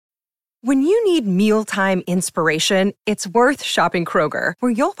When you need mealtime inspiration, it's worth shopping Kroger,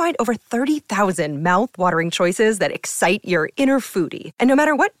 where you'll find over 30,000 mouth-watering choices that excite your inner foodie. And no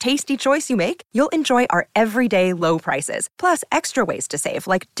matter what tasty choice you make, you'll enjoy our everyday low prices, plus extra ways to save,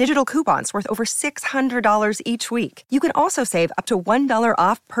 like digital coupons worth over $600 each week. You can also save up to $1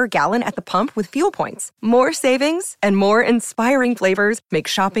 off per gallon at the pump with fuel points. More savings and more inspiring flavors make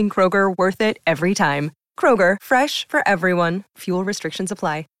shopping Kroger worth it every time. Kroger, fresh for everyone. Fuel restrictions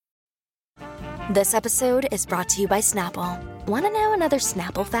apply. This episode is brought to you by Snapple. Want to know another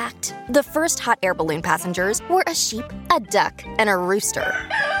Snapple fact? The first hot air balloon passengers were a sheep, a duck, and a rooster.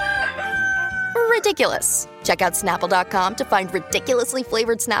 Ridiculous. Check out Snapple.com to find ridiculously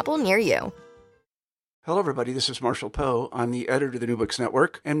flavored Snapple near you. Hello, everybody. This is Marshall Poe. I'm the editor of the New Books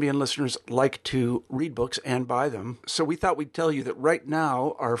Network. NBN listeners like to read books and buy them. So we thought we'd tell you that right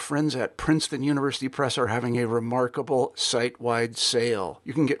now, our friends at Princeton University Press are having a remarkable site-wide sale.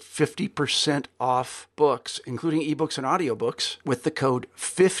 You can get 50% off books, including ebooks and audiobooks, with the code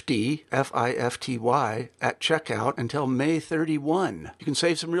 50, F-I-F-T-Y, at checkout until May 31. You can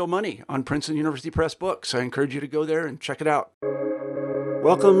save some real money on Princeton University Press books. I encourage you to go there and check it out.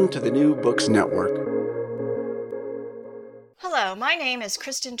 Welcome to the New Books Network. Hello, my name is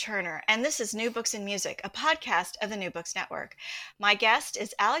Kristen Turner, and this is New Books in Music, a podcast of the New Books Network. My guest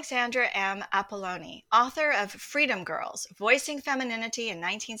is Alexandra M. Apolloni, author of Freedom Girls, Voicing Femininity in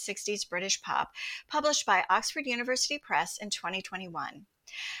 1960s British Pop, published by Oxford University Press in 2021.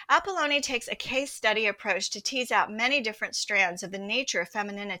 Apolloni takes a case study approach to tease out many different strands of the nature of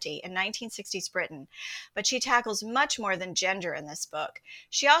femininity in 1960s Britain, but she tackles much more than gender in this book.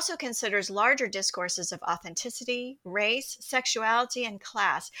 She also considers larger discourses of authenticity, race, sexuality, and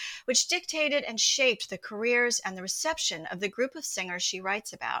class, which dictated and shaped the careers and the reception of the group of singers she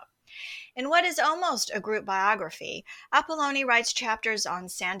writes about. In what is almost a group biography, Apolloni writes chapters on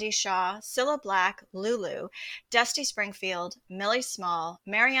Sandy Shaw, Cilla Black, Lulu, Dusty Springfield, Millie Small,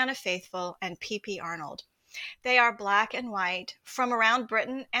 Mariana Faithfull, and P.P. Arnold. They are black and white, from around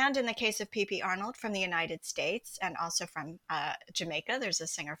Britain, and in the case of P.P. Arnold, from the United States, and also from Jamaica. There's a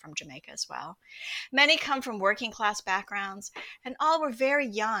singer from Jamaica as well. Many come from working class backgrounds, and all were very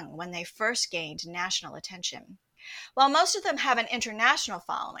young when they first gained national attention. While most of them have an international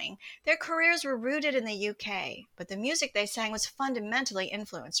following, their careers were rooted in the UK, but the music they sang was fundamentally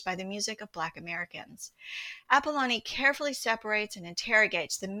influenced by the music of Black Americans. Apolloni carefully separates and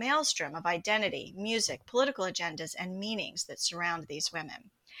interrogates the maelstrom of identity, music, political agendas, and meanings that surround these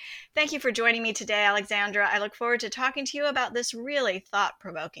women. Thank you for joining me today, Alexandra. I look forward to talking to you about this really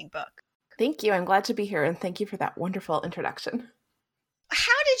thought-provoking book. Thank you. I'm glad to be here, and thank you for that wonderful introduction.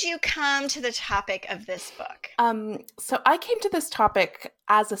 How did you come to the topic of this book? So I came to this topic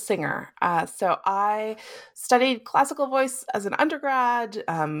as a singer. So I studied classical voice as an undergrad,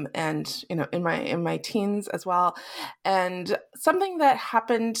 and in my teens as well. And something that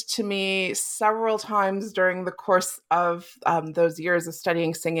happened to me several times during the course of those years of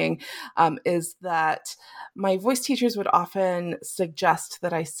studying singing is that my voice teachers would often suggest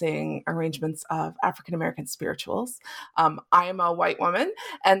that I sing arrangements of African American spirituals. I am a white woman,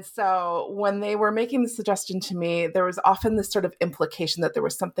 and so when they were making the suggestion to me, there was often this sort of implication that there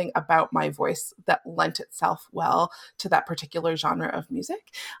was something about my voice that lent itself well to that particular genre of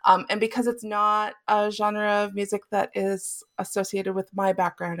music. And because it's not a genre of music that is associated with my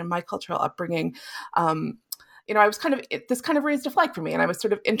background and my cultural upbringing, I was this kind of raised a flag for me. And I was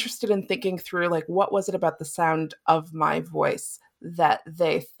sort of interested in thinking through, like, what was it about the sound of my voice that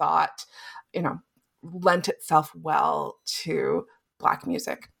they thought, lent itself well to Black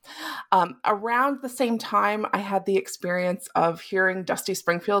music. Around the same time, I had the experience of hearing Dusty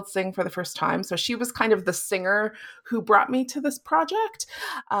Springfield sing for the first time. So she was kind of the singer who brought me to this project.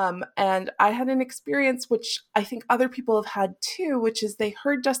 And I had an experience which I think other people have had too, which is they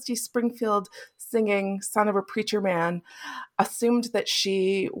heard Dusty Springfield singing Son of a Preacher Man, assumed that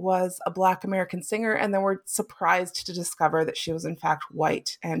she was a Black American singer, and then were surprised to discover that she was in fact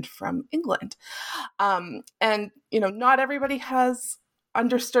white and from England. Not everybody has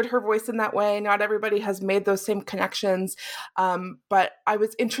understood her voice in that way. Not everybody has made those same connections. But I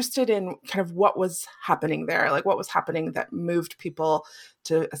was interested in kind of what was happening there, like what was happening that moved people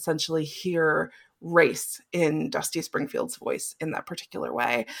to essentially hear race in Dusty Springfield's voice in that particular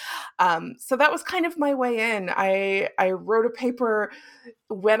way. So that was kind of my way in. I wrote a paper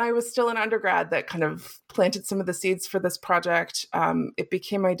when I was still an undergrad that kind of planted some of the seeds for this project. It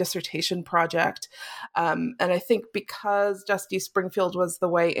became my dissertation project. And I think because Dusty Springfield was the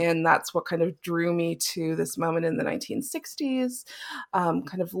way in, that's what kind of drew me to this moment in the 1960s.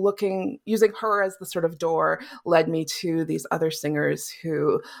 Kind of using her as the sort of door led me to these other singers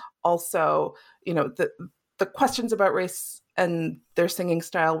who also, the questions about race and their singing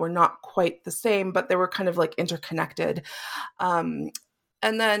style were not quite the same, but they were kind of like interconnected. And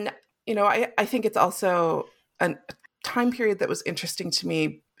then, I think it's also a time period that was interesting to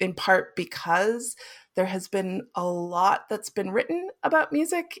me, in part because there has been a lot that's been written about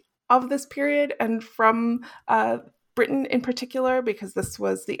music of this period and from Britain in particular, because this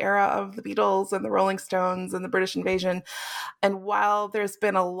was the era of the Beatles and the Rolling Stones and the British invasion. And while there's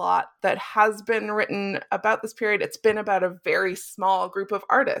been a lot that has been written about this period, it's been about a very small group of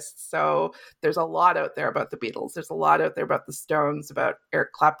artists. So there's a lot out there about the Beatles. There's a lot out there about the Stones, about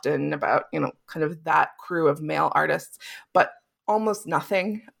Eric Clapton, about, kind of that crew of male artists, but almost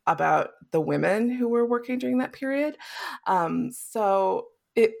nothing about the women who were working during that period. So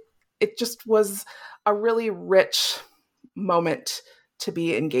it just was a really rich moment to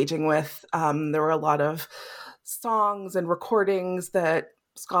be engaging with. There were a lot of songs and recordings that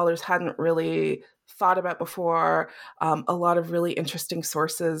scholars hadn't really thought about before, a lot of really interesting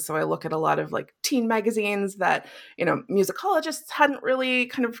sources. So I look at a lot of like teen magazines that, musicologists hadn't really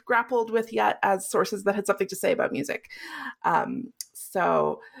kind of grappled with yet as sources that had something to say about music.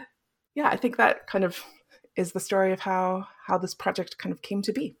 So yeah, I think that kind of is the story of how this project kind of came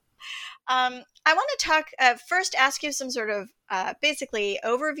to be. I want to talk first, ask you some sort of basically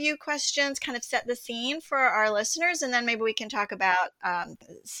overview questions, kind of set the scene for our listeners, and then maybe we can talk about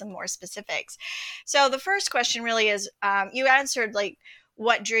some more specifics. So the first question really is, you answered like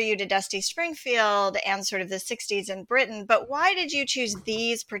what drew you to Dusty Springfield and sort of the 60s in Britain, but why did you choose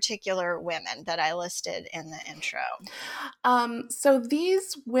these particular women that I listed in the intro? So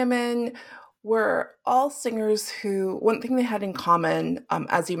these women were all singers who, one thing they had in common,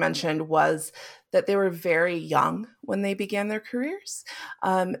 as you mentioned, was that they were very young when they began their careers.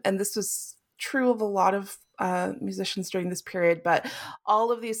 And this was true of a lot of musicians during this period, but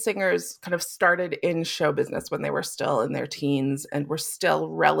all of these singers kind of started in show business when they were still in their teens and were still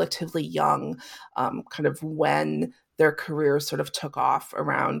relatively young, kind of when their careers sort of took off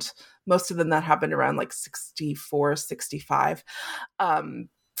around, most of them that happened around like 64, 65.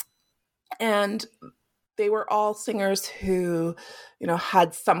 And they were all singers who,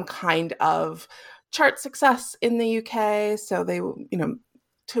 had some kind of chart success in the UK. So they,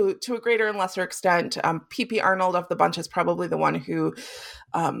 to a greater and lesser extent, P.P. Arnold of the bunch is probably the one who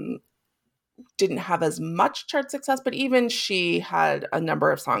didn't have as much chart success, but even she had a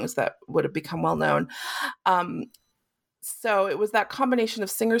number of songs that would have become well known. So it was that combination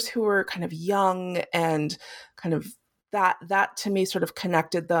of singers who were kind of young and kind of that to me sort of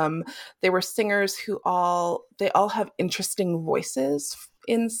connected them. They were singers who all have interesting voices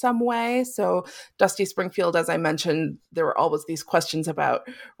in some way. So Dusty Springfield, as I mentioned, there were always these questions about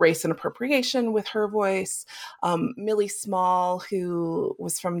race and appropriation with her voice. Millie Small, who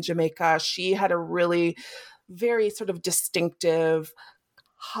was from Jamaica, she had a really very sort of distinctive,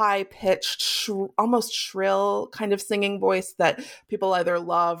 high-pitched, almost shrill kind of singing voice that people either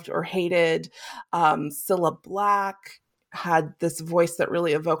loved or hated. Cilla Black had this voice that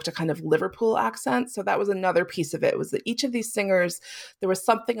really evoked a kind of Liverpool accent. So that was another piece of it, was that each of these singers, there was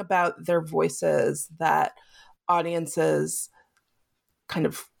something about their voices that audiences kind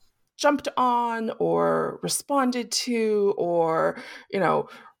of jumped on or responded to or,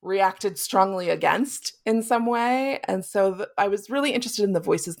 reacted strongly against in some way. And so I was really interested in the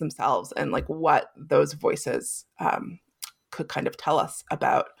voices themselves and like what those voices could kind of tell us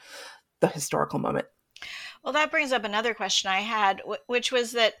about the historical moment. Well, that brings up another question I had, which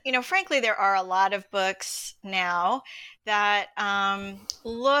was that, frankly, there are a lot of books now that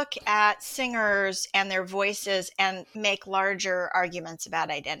look at singers and their voices and make larger arguments about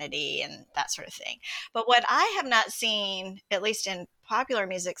identity and that sort of thing. But what I have not seen, at least in popular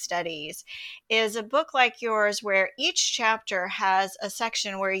music studies, is a book like yours where each chapter has a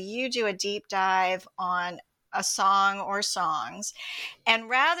section where you do a deep dive on a song or songs. And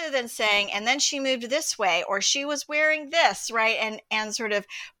rather than saying, and then she moved this way, or she was wearing this, right? And sort of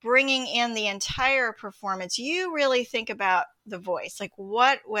bringing in the entire performance, you really think about the voice. Like,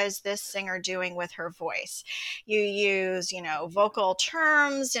 what was this singer doing with her voice? You use, vocal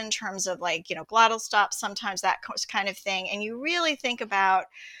terms in terms of like, glottal stops, sometimes that kind of thing. And you really think about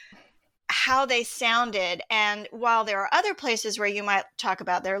how they sounded. And while there are other places where you might talk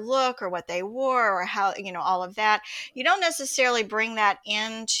about their look or what they wore or how, all of that, you don't necessarily bring that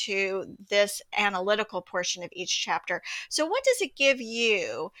into this analytical portion of each chapter. So what does it give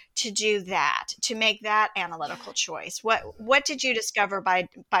you to do that, to make that analytical choice? What did you discover by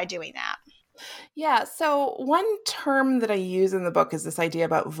doing that? Yeah. So one term that I use in the book is this idea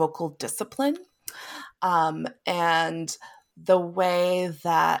about vocal discipline. And the way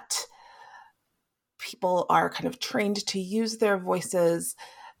that people are kind of trained to use their voices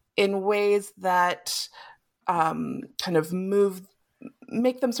in ways that kind of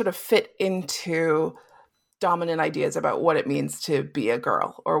make them sort of fit into dominant ideas about what it means to be a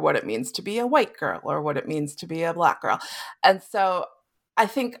girl, or what it means to be a white girl, or what it means to be a Black girl. And so I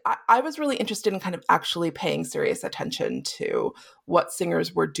think I was really interested in kind of actually paying serious attention to what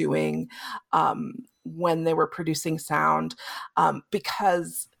singers were doing when they were producing sound,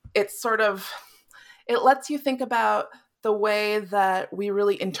 because it lets you think about the way that we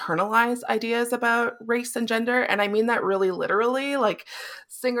really internalize ideas about race and gender. And I mean that really literally. Like,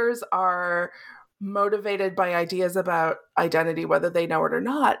 singers are motivated by ideas about identity, whether they know it or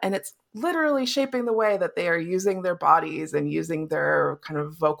not. And it's literally shaping the way that they are using their bodies and using their kind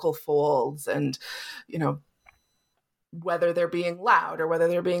of vocal folds, and, whether they're being loud or whether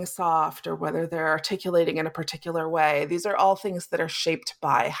they're being soft or whether they're articulating in a particular way. These are all things that are shaped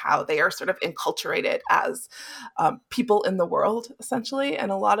by how they are sort of enculturated as people in the world, essentially.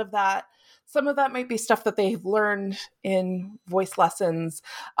 And a lot of that, some of that might be stuff that they've learned in voice lessons.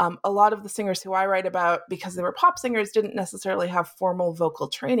 A lot of the singers who I write about, because they were pop singers, didn't necessarily have formal vocal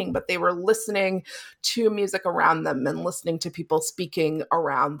training, but they were listening to music around them and listening to people speaking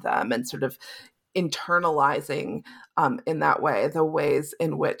around them and sort of internalizing in that way the ways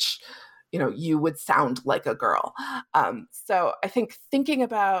in which you would sound like a girl. So I think thinking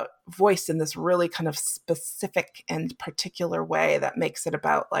about voice in this really kind of specific and particular way that makes it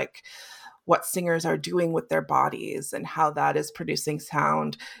about like what singers are doing with their bodies and how that is producing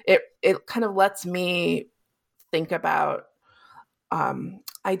sound, it kind of lets me think about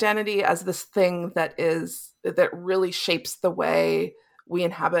identity as this thing that really shapes the way we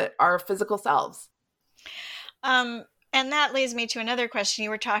inhabit our physical selves. And that leads me to another question. You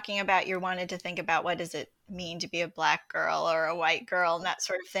were talking about you wanted to think about what does it mean to be a Black girl or a white girl and that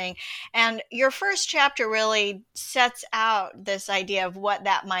sort of thing. And your first chapter really sets out this idea of what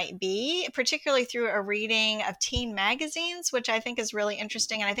that might be, particularly through a reading of teen magazines, which I think is really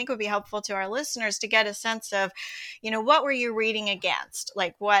interesting. And I think would be helpful to our listeners to get a sense of, what were you reading against?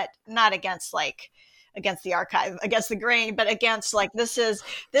 Like what, not against against the archive, against the grain, but against like, this is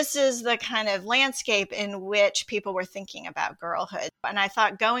the kind of landscape in which people were thinking about girlhood. And I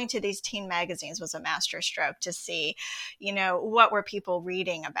thought going to these teen magazines was a masterstroke to see, what were people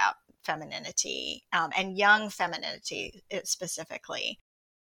reading about femininity and young femininity specifically.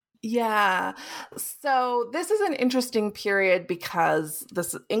 Yeah. So this is an interesting period because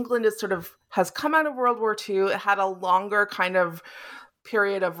England has come out of World War II. It had a longer kind of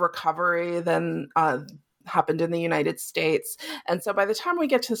period of recovery than happened in the United States. And so by the time we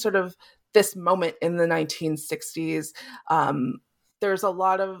get to sort of this moment in the 1960s, there are a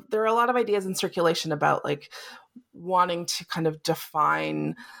lot of ideas in circulation about like wanting to kind of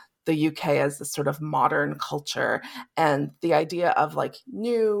define the UK as this sort of modern culture, and the idea of like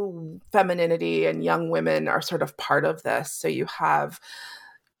new femininity and young women are sort of part of this. So you have,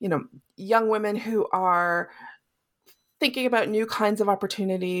 young women who are thinking about new kinds of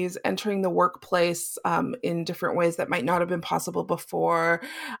opportunities, entering the workplace in different ways that might not have been possible before.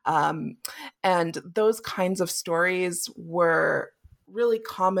 And those kinds of stories were really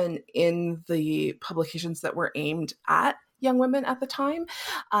common in the publications that were aimed at young women at the time.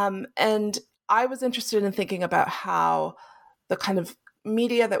 And I was interested in thinking about how the kind of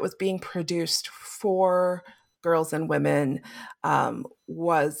media that was being produced for girls and women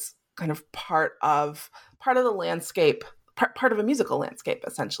was kind of part of the landscape, part of a musical landscape,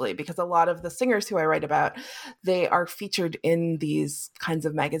 essentially, because a lot of the singers who I write about, they are featured in these kinds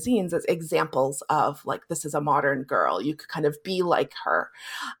of magazines as examples of like, this is a modern girl. You could kind of be like her.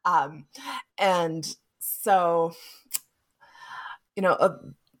 And so,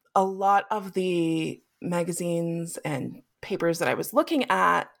 a lot of the magazines and papers that I was looking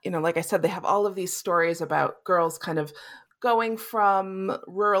at, like I said, they have all of these stories about girls kind of going from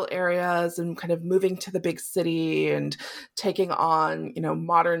rural areas and kind of moving to the big city and taking on,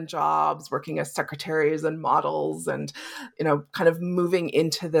 modern jobs, working as secretaries and models and, kind of moving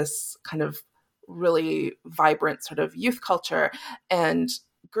into this kind of really vibrant sort of youth culture. And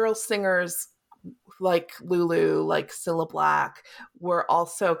girl singers like Lulu, like Cilla Black, were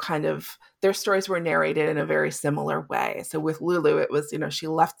also kind of, their stories were narrated in a very similar way. So with Lulu, it was, she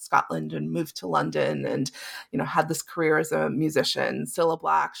left Scotland and moved to London and, had this career as a musician. Cilla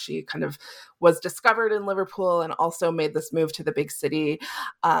Black, she kind of was discovered in Liverpool and also made this move to the big city.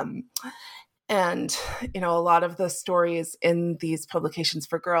 And, a lot of the stories in these publications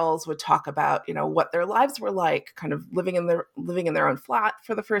for girls would talk about, what their lives were like, kind of living in their own flat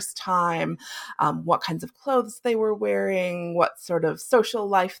for the first time, what kinds of clothes they were wearing, what sort of social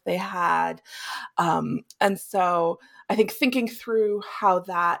life they had. And so I think thinking through how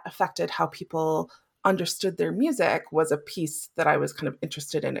that affected how people understood their music was a piece that I was kind of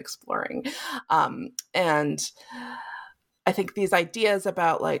interested in exploring. And I think these ideas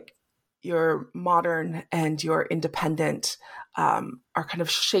about like your modern and your independent are kind of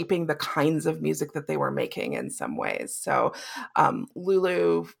shaping the kinds of music that they were making in some ways. So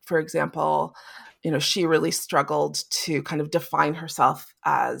Lulu, for example, she really struggled to kind of define herself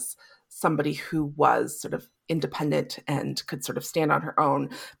as somebody who was sort of independent and could sort of stand on her own,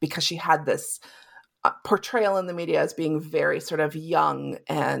 because she had this portrayal in the media as being very sort of young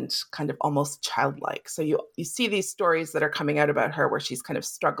and kind of almost childlike. So you see these stories that are coming out about her where she's kind of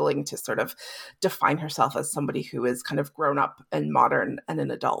struggling to sort of define herself as somebody who is kind of grown up and modern and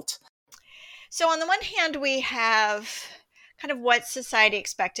an adult. So on the one hand, we have kind of what society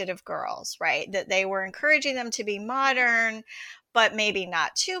expected of girls, right? That they were encouraging them to be modern, but maybe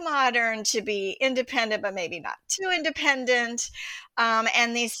not too modern, to be independent, but maybe not too independent.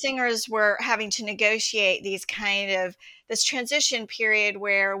 And these singers were having to negotiate this transition period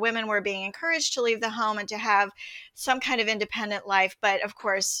where women were being encouraged to leave the home and to have some kind of independent life, but of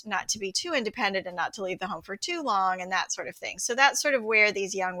course not to be too independent and not to leave the home for too long and that sort of thing. So that's sort of where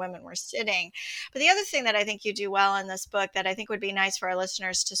these young women were sitting. But the other thing that I think you do well in this book that I think would be nice for our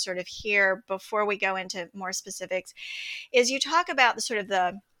listeners to sort of hear before we go into more specifics is you talk about the sort of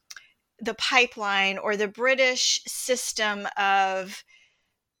the pipeline or the British system of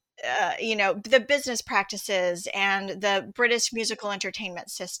the business practices and the British musical entertainment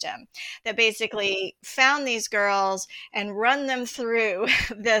system that basically found these girls and run them through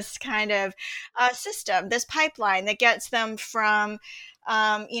this kind of system, this pipeline that gets them from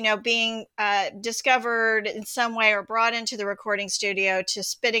being discovered in some way or brought into the recording studio to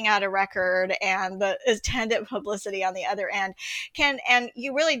spitting out a record and the attendant publicity on the other end. And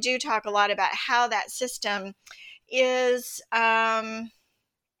you really do talk a lot about how that system is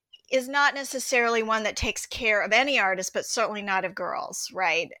not necessarily one that takes care of any artist, but certainly not of girls,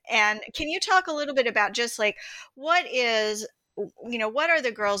 right? And can you talk a little bit about just like what are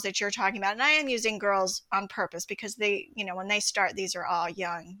the girls that you're talking about? And I am using girls on purpose because they, when they start, these are all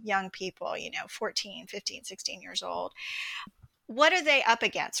young people, 14, 15, 16 years old. What are they up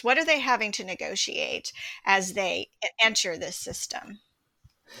against? What are they having to negotiate as they enter this system?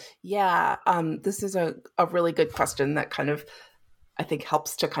 Yeah, this is a really good question that kind of, I think,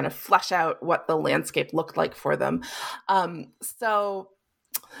 helps to kind of flesh out what the landscape looked like for them. So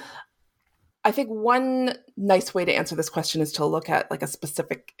I think one nice way to answer this question is to look at like a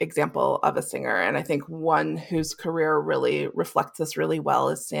specific example of a singer. And I think one whose career really reflects this really well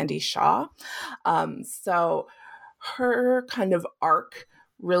is Sandie Shaw. So her kind of arc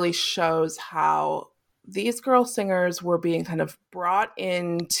really shows how these girl singers were being kind of brought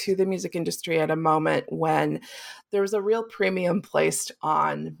into the music industry at a moment when there was a real premium placed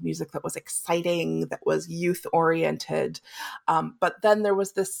on music that was exciting, that was youth-oriented. But then there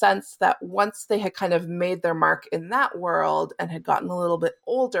was this sense that once they had kind of made their mark in that world and had gotten a little bit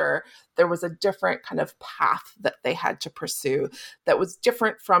older, there was a different kind of path that they had to pursue that was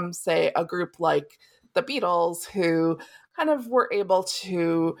different from, say, a group like the Beatles, who kind of were able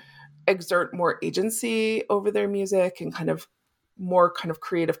to exert more agency over their music and kind of more kind of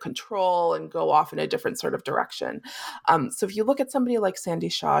creative control and go off in a different sort of direction. So if you look at somebody like Sandie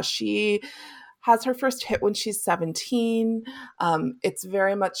Shaw, she has her first hit when she's 17. It's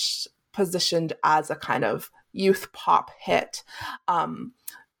very much positioned as a kind of youth pop hit.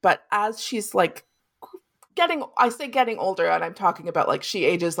 But as she's like getting older, and I'm talking about like she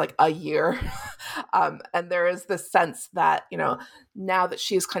ages like a year. And there is this sense that, now that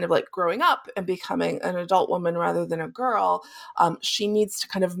she's kind of like growing up and becoming an adult woman rather than a girl, she needs to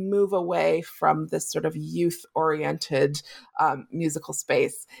kind of move away from this sort of youth-oriented musical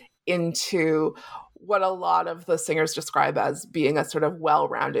space into what a lot of the singers describe as being a sort of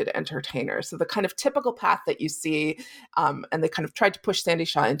well-rounded entertainer. So the kind of typical path that you see, and they kind of tried to push Sandie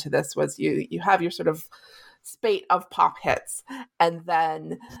Shaw into this, was you have your sort of spate of pop hits. And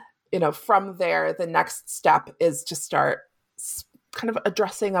then, from there, the next step is to start kind of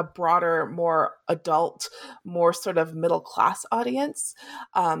addressing a broader, more adult, more sort of middle class audience.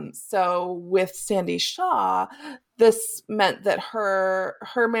 So with Sandie Shaw, this meant that her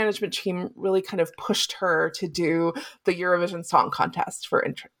management team really kind of pushed her to do the Eurovision Song Contest, for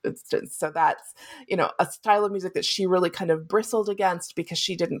instance. So that's, a style of music that she really kind of bristled against because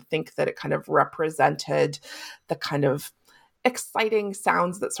she didn't think that it kind of represented the kind of exciting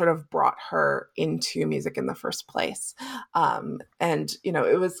sounds that sort of brought her into music in the first place. And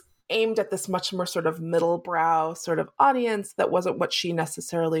it was aimed at this much more sort of middle brow sort of audience that wasn't what she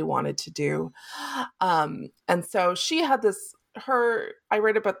necessarily wanted to do. And so she had I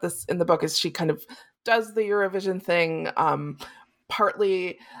write about this in the book, is she kind of does the Eurovision thing,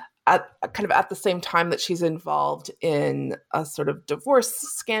 partly at the same time that she's involved in a sort of divorce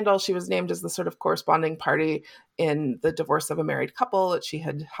scandal. She was named as the sort of corresponding party in the divorce of a married couple, that she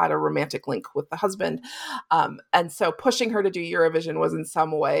had a romantic link with the husband. And so pushing her to do Eurovision was in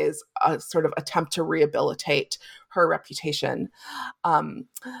some ways a sort of attempt to rehabilitate her reputation.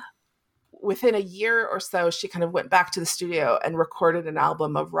 Within a year or so, she kind of went back to the studio and recorded an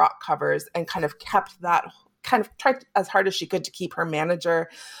album of rock covers and kind of tried as hard as she could to keep her manager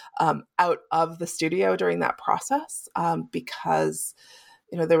out of the studio during that process, because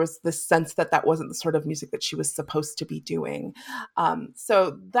there was this sense that wasn't the sort of music that she was supposed to be doing.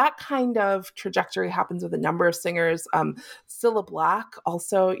 So that kind of trajectory happens with a number of singers. Cilla Black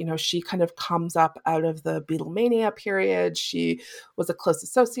also, she kind of comes up out of the Beatlemania period. She was a close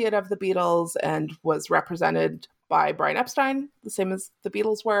associate of the Beatles and was represented by Brian Epstein, the same as the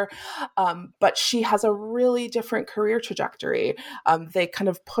Beatles were. But she has a really different career trajectory. They kind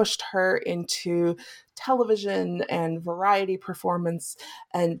of pushed her into television and variety performance.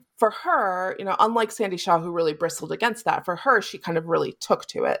 And for her, unlike Sandie Shaw, who really bristled against that, for her, she kind of really took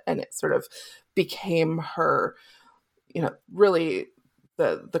to it, and it sort of became her, really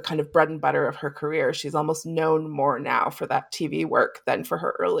the kind of bread and butter of her career. She's almost known more now for that TV work than for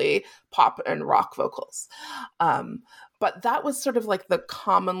her early pop and rock vocals. But that was sort of like the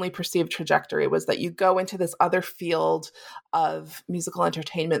commonly perceived trajectory, was that you go into this other field of musical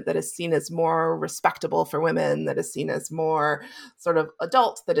entertainment that is seen as more respectable for women, that is seen as more sort of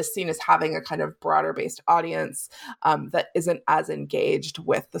adult, that is seen as having a kind of broader based audience, that isn't as engaged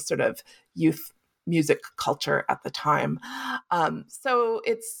with the sort of youth music culture at the time. So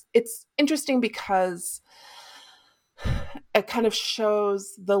it's interesting because it kind of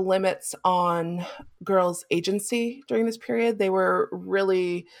shows the limits on girls' agency during this period. They were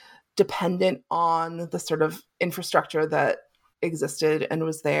really dependent on the sort of infrastructure that existed and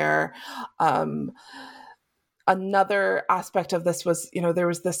was there. Another aspect of this was, there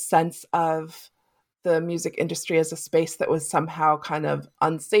was this sense of the music industry as a space that was somehow kind of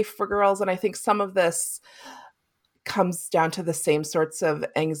unsafe for girls. And I think some of this comes down to the same sorts of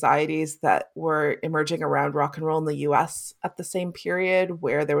anxieties that were emerging around rock and roll in the US at the same period,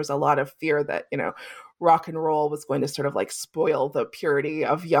 where there was a lot of fear that, rock and roll was going to sort of like spoil the purity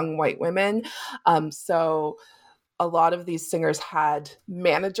of young white women. So a lot of these singers had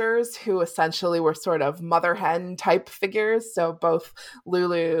managers who essentially were sort of mother hen type figures. So both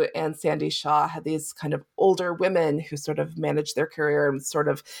Lulu and Sandie Shaw had these kind of older women who sort of managed their career and sort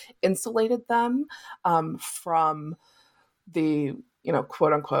of insulated them from the,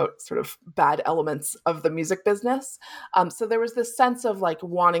 quote unquote, sort of bad elements of the music business. So there was this sense of like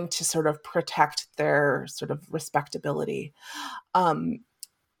wanting to sort of protect their sort of respectability.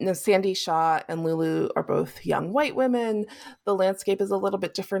 Sandie Shaw and Lulu are both young white women. The landscape is a little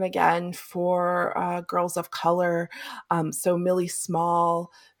bit different again for girls of color. So Millie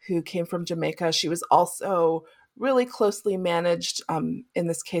Small, who came from Jamaica, she was also really closely managed, in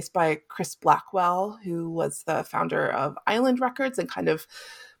this case by Chris Blackwell, who was the founder of Island Records and kind of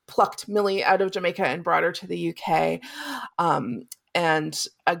plucked Millie out of Jamaica and brought her to the UK. And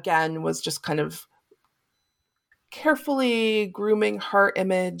again, was just kind of carefully grooming her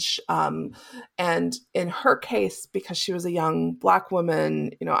image. And in her case, because she was a young Black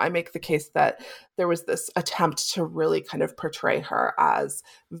woman, I make the case that there was this attempt to really kind of portray her as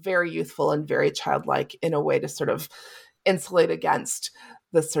very youthful and very childlike in a way to sort of insulate against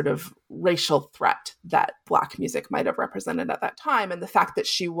the sort of racial threat that Black music might have represented at that time. And the fact that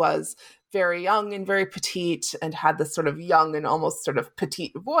she was very young and very petite and had this sort of young and almost sort of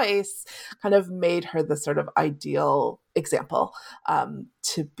petite voice kind of made her the sort of ideal example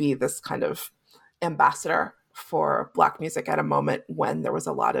to be this kind of ambassador for Black music at a moment when there was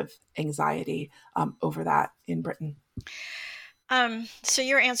a lot of anxiety over that in Britain. So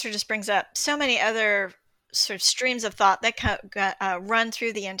your answer just brings up so many other sort of streams of thought that run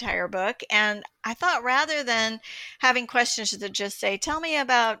through the entire book. And I thought rather than having questions that just say, tell me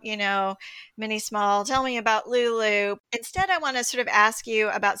about, Minnie Small, tell me about Lulu, instead I want to sort of ask you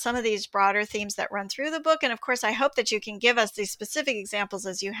about some of these broader themes that run through the book. And of course, I hope that you can give us these specific examples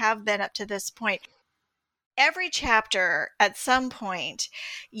as you have been up to this point. Every chapter, at some point,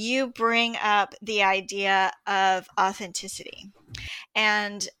 you bring up the idea of authenticity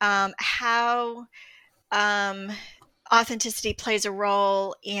and how authenticity plays a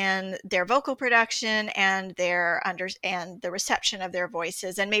role in their vocal production and and the reception of their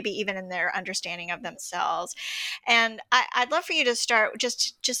voices, and maybe even in their understanding of themselves. And I'd love for you to start,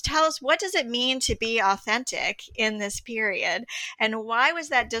 just tell us, what does it mean to be authentic in this period, and why was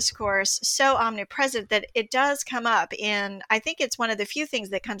that discourse so omnipresent that it does come up in, I think it's one of the few things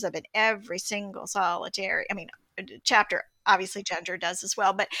that comes up in every single chapter. Obviously gender does as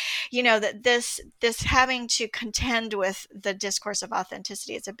well, but that this having to contend with the discourse of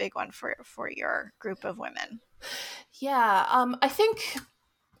authenticity is a big one for your group of women. Yeah, I think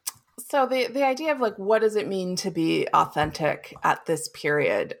so. The idea of like, what does it mean to be authentic at this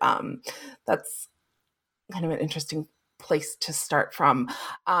period? That's kind of an interesting place to start from.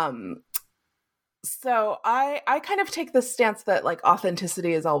 So I kind of take the stance that like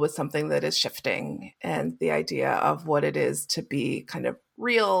authenticity is always something that is shifting, and the idea of what it is to be kind of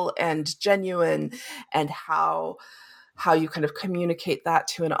real and genuine, and how you kind of communicate that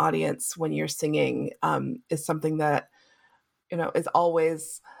to an audience when you're singing is something that is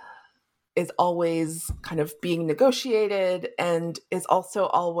always kind of being negotiated, and is also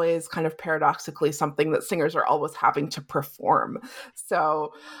always kind of paradoxically something that singers are always having to perform.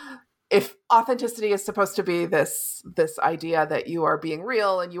 So if authenticity is supposed to be this idea that you are being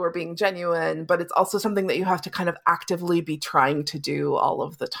real and you are being genuine, but it's also something that you have to kind of actively be trying to do all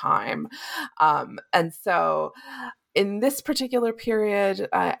of the time. And so in this particular period,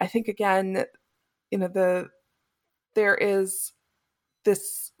 I think, again, there is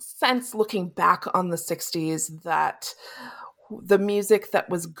this sense looking back on the 60s that the music that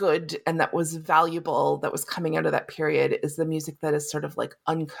was good and that was valuable, that was coming out of that period, is the music that is sort of like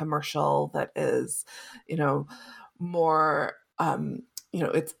uncommercial, that is, more,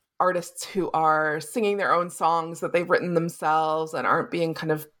 it's artists who are singing their own songs that they've written themselves and aren't being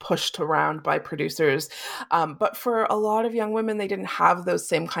kind of pushed around by producers. But for a lot of young women, they didn't have those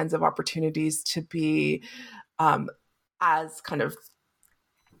same kinds of opportunities to be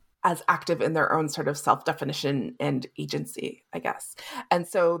as active in their own sort of self-definition and agency, I guess. And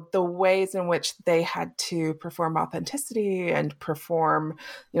so the ways in which they had to perform authenticity and perform,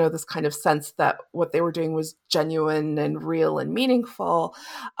 this kind of sense that what they were doing was genuine and real and meaningful,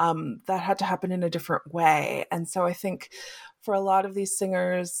 that had to happen in a different way. And so I think for a lot of these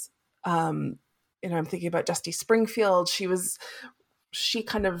singers, I'm thinking about Dusty Springfield. She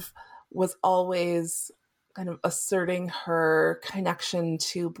kind of was always kind of asserting her connection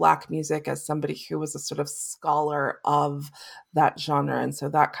to Black music as somebody who was a sort of scholar of that genre. And so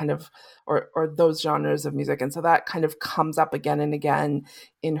that kind of, or those genres of music. And so that kind of comes up again and again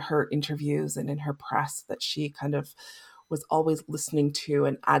in her interviews and in her press, that she kind of was always listening to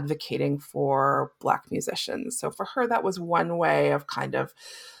and advocating for Black musicians. So for her, that was one way of kind of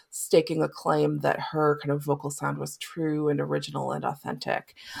staking a claim that her kind of vocal sound was true and original and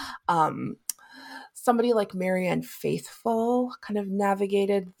authentic. Somebody like Marianne Faithfull kind of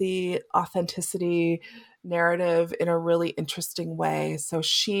navigated the authenticity narrative in a really interesting way. So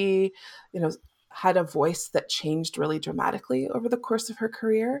she, had a voice that changed really dramatically over the course of her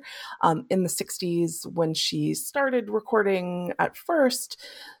career. In the 60s, when she started recording at first,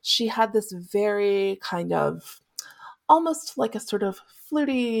 she had this very kind of almost like a sort of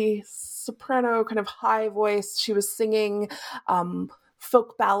fluty soprano kind of high voice. She was singing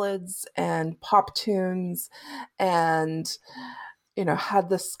folk ballads and pop tunes, and had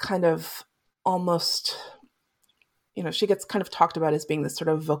this kind of almost, she gets kind of talked about as being this sort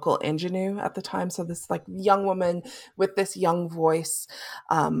of vocal ingenue at the time. So this like young woman with this young voice,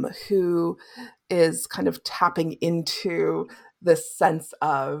 who is kind of tapping into this sense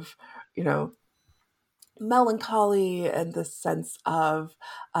of melancholy, and this sense of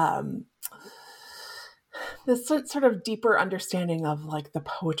this sort of deeper understanding of like the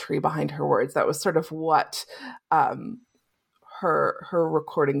poetry behind her words. That was sort of what her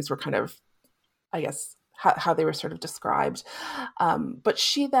recordings were kind of, I guess, how they were sort of described. But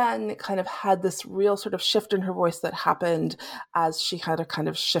she then kind of had this real sort of shift in her voice that happened as she had a kind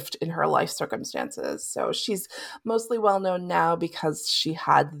of shift in her life circumstances. So she's mostly well known now because she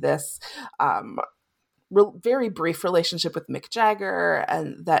had this very brief relationship with Mick Jagger,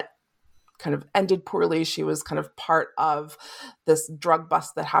 and that kind of ended poorly. She was kind of part of this drug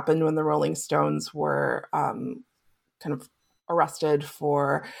bust that happened when the Rolling Stones were kind of arrested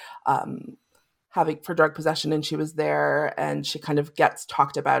for drug possession, and she was there, and she kind of gets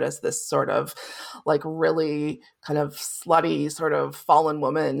talked about as this sort of like really kind of slutty sort of fallen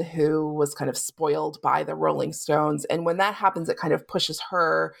woman who was kind of spoiled by the Rolling Stones. And when that happens, it kind of pushes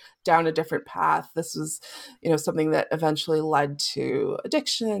her down a different path. This was, something that eventually led to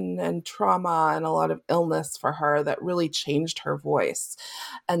addiction and trauma and a lot of illness for her that really changed her voice.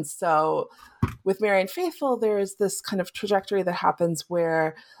 And so with Marianne Faithfull, there is this kind of trajectory that happens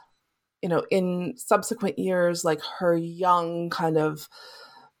where, in subsequent years, like her young kind of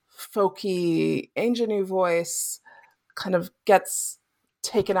folky ingenue voice kind of gets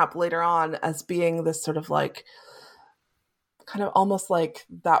taken up later on as being this sort of like, kind of almost like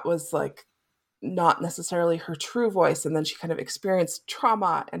that was like not necessarily her true voice. And then she kind of experienced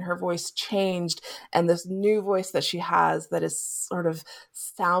trauma and her voice changed. And this new voice that she has that is sort of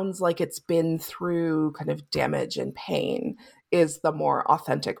sounds like it's been through kind of damage and pain is the more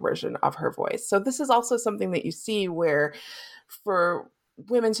authentic version of her voice. So this is also something that you see where for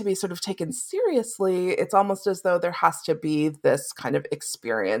women to be sort of taken seriously, it's almost as though there has to be this kind of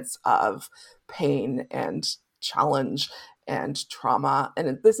experience of pain and challenge and trauma.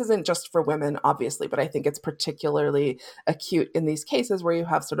 And this isn't just for women, obviously, but I think it's particularly acute in these cases where you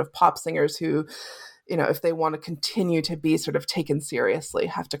have sort of pop singers who, if they want to continue to be sort of taken seriously,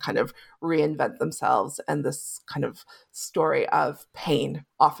 have to kind of reinvent themselves. And this kind of story of pain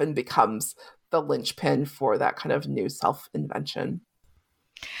often becomes the linchpin for that kind of new self-invention.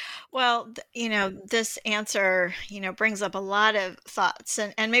 Well, this answer, brings up a lot of thoughts,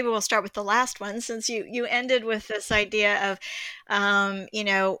 and maybe we'll start with the last one, since you ended with this idea of,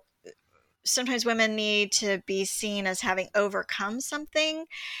 sometimes women need to be seen as having overcome something.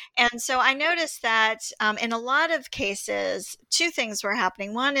 And so I noticed that in a lot of cases, two things were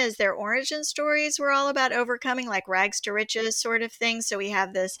happening. One is their origin stories were all about overcoming, like rags to riches sort of thing. So we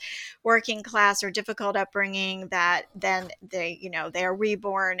have this working class or difficult upbringing that then they are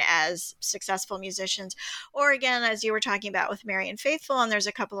reborn as successful musicians. Or again, as you were talking about with Marianne Faithfull, and there's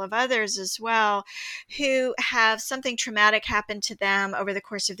a couple of others as well, who have something traumatic happen to them over the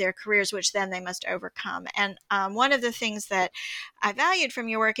course of their careers, which then they must overcome. And one of the things that I valued from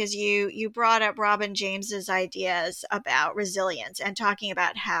your work is you brought up Robin James's ideas about resilience and talking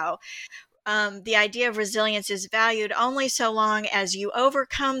about how the idea of resilience is valued only so long as you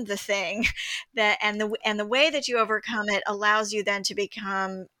overcome the thing and the way that you overcome it allows you then to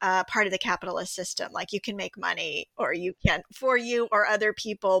become part of the capitalist system. Like you can make money, or you can for you or other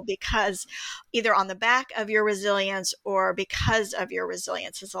people, because either on the back of your resilience or because of your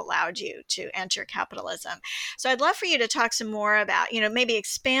resilience has allowed you to enter capitalism. So I'd love for you to talk some more about, maybe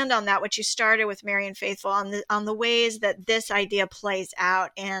expand on that, what you started with Marianne Faithfull, on the ways that this idea plays out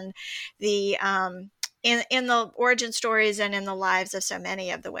in the in the origin stories and in the lives of so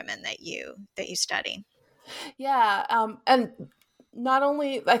many of the women that you study. Yeah, and not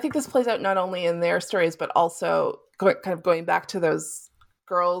only I think this plays out not only in their stories, but also going back to those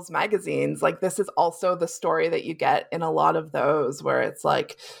girls' magazines. Like this is also the story that you get in a lot of those, where it's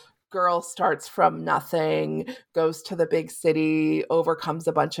like girl starts from nothing, goes to the big city, overcomes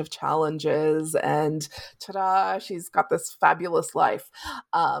a bunch of challenges, and ta-da, she's got this fabulous life,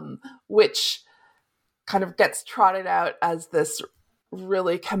 which kind of gets trotted out as this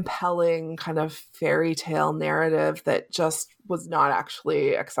really compelling kind of fairy tale narrative that just was not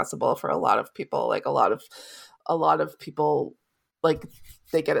actually accessible for a lot of people. Like a lot of people, like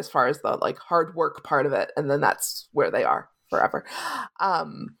they get as far as the like hard work part of it, and then that's where they are forever.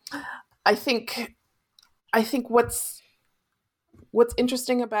 I think what's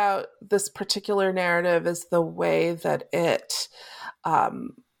interesting about this particular narrative is the way that it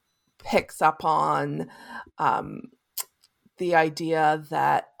picks up on the idea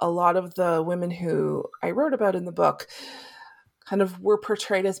that a lot of the women who I wrote about in the book kind of were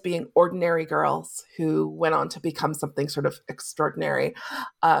portrayed as being ordinary girls who went on to become something sort of extraordinary.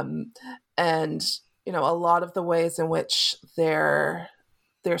 And a lot of the ways in which their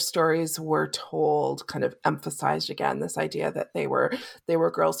stories were told kind of emphasized again this idea that they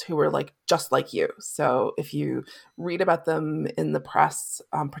were girls who were like just like you. So if you read about them in the press,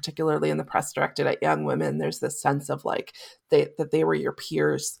 particularly in the press directed at young women, there's this sense of like that they were your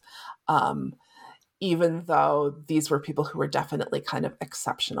peers, even though these were people who were definitely kind of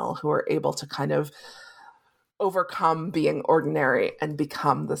exceptional, who were able to kind of overcome being ordinary and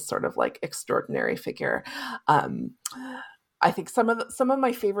become this sort of like extraordinary figure. I think some of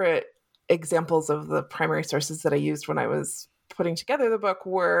my favorite examples of the primary sources that I used when I was putting together the book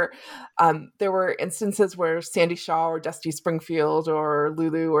were there were instances where Sandy Shaw or Dusty Springfield or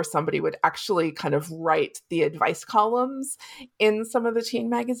Lulu or somebody would actually kind of write the advice columns in some of the teen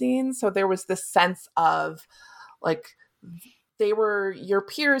magazines. So there was this sense of like, they were your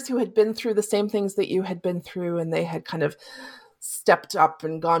peers who had been through the same things that you had been through, and they had kind of stepped up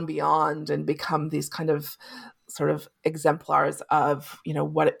and gone beyond and become these kind of sort of exemplars of, you know,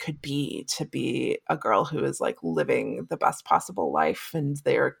 what it could be to be a girl who is like living the best possible life. And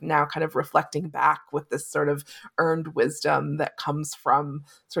they're now kind of reflecting back with this sort of earned wisdom that comes from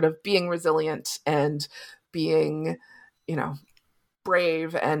sort of being resilient and being, you know,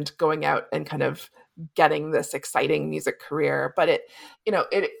 brave and going out and kind of getting this exciting music career. But it, you know,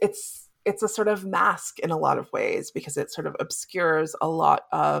 it's a sort of mask in a lot of ways, because it sort of obscures a lot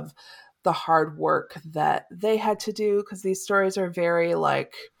of the hard work that they had to do, because these stories are very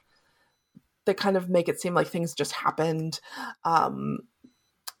like, they kind of make it seem like things just happened.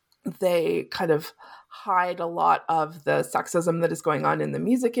 They kind of hide a lot of the sexism that is going on in the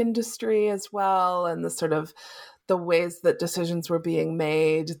music industry as well, and the sort of the ways that decisions were being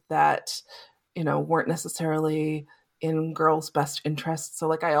made that, you know, weren't necessarily in girls' best interests. So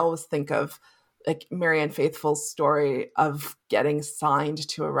like, I always think of like Marianne Faithfull's story of getting signed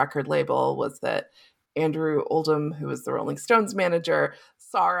to a record label was that Andrew Oldham, who was the Rolling Stones manager,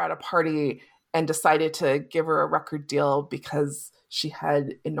 saw her at a party and decided to give her a record deal because she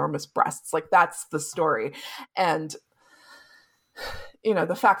had enormous breasts. Like, that's the story. And, you know,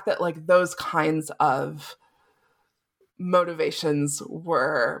 the fact that like those kinds of motivations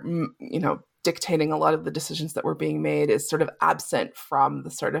were, you know, dictating a lot of the decisions that were being made is sort of absent from the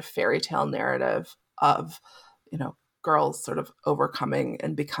sort of fairy tale narrative of, you know, girls sort of overcoming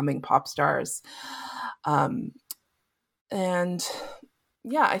and becoming pop stars. And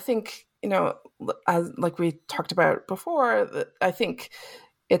yeah, I think, you know, as like we talked about before, I think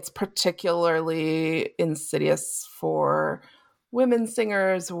it's particularly insidious for women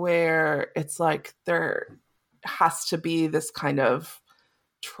singers, where it's like there has to be this kind of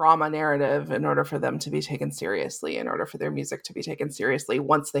trauma narrative in order for them to be taken seriously, in order for their music to be taken seriously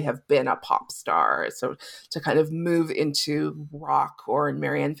once they have been a pop star. So to kind of move into rock, or in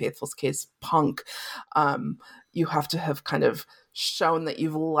Marianne Faithfull's case, punk, you have to have kind of shown that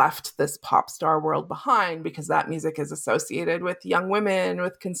you've left this pop star world behind, because that music is associated with young women,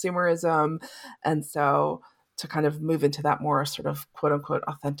 with consumerism. And so to kind of move into that more sort of quote unquote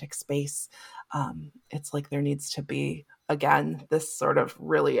authentic space, it's like there needs to be, again, this sort of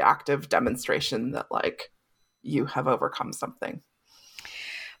really active demonstration that like you have overcome something.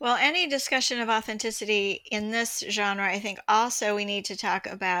 Well, any discussion of authenticity in this genre, I think also we need to talk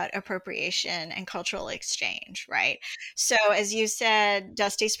about appropriation and cultural exchange, right? So as you said,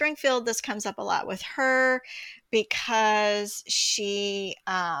 Dusty Springfield, this comes up a lot with her because she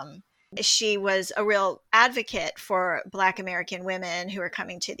was a real advocate for Black American women who were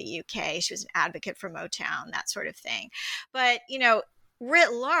coming to the UK. She was an advocate for Motown, that sort of thing. But, you know,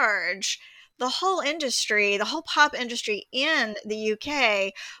 writ large, the whole industry, the whole pop industry in the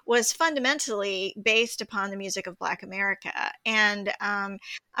UK was fundamentally based upon the music of Black America. And I'm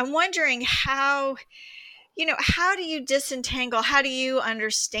wondering how, you know, how do you disentangle, how do you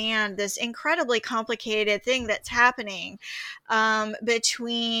understand this incredibly complicated thing that's happening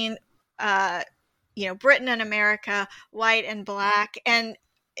between you know, Britain and America, white and Black? And,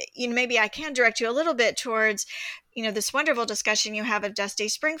 you know, maybe I can direct you a little bit towards, you know, this wonderful discussion you have of Dusty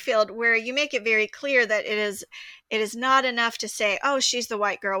Springfield, where you make it very clear that it is not enough to say, oh, she's the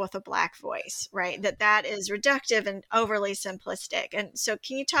white girl with a Black voice, right? That is reductive and overly simplistic. And so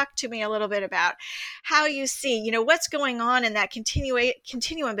can you talk to me a little bit about how you see, you know, what's going on in that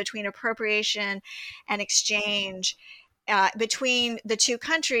continuum between appropriation and exchange between the two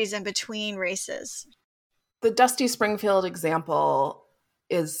countries and between races? The Dusty Springfield example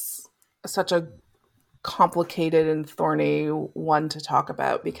is such a complicated and thorny one to talk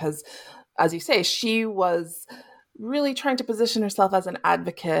about, because, as you say, she was really trying to position herself as an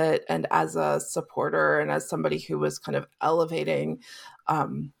advocate and as a supporter and as somebody who was kind of elevating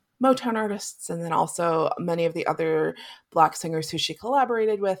Motown artists, and then also many of the other Black singers who she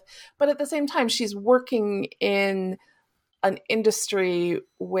collaborated with. But at the same time, she's working in an industry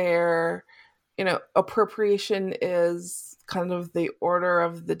where, you know, appropriation is kind of the order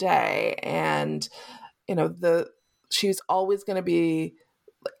of the day. And, you know, she's always going to be,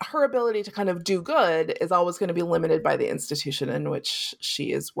 her ability to kind of do good is always going to be limited by the institution in which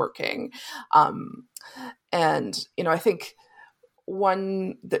she is working. And, you know, I think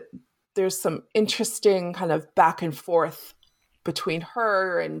there's some interesting kind of back and forth between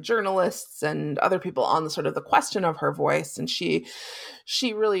her and journalists and other people on the sort of the question of her voice. And she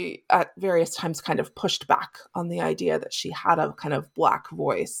really at various times kind of pushed back on the idea that she had a kind of Black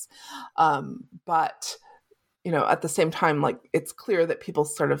voice. But, you know, at the same time, like, it's clear that people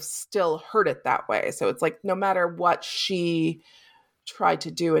sort of still heard it that way. So it's like, no matter what she tried to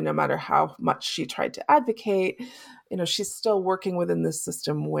do and no matter how much she tried to advocate, you know, she's still working within this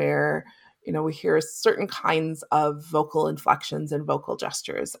system where, you know, we hear certain kinds of vocal inflections and vocal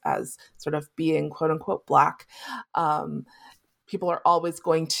gestures as sort of being quote unquote Black. People are always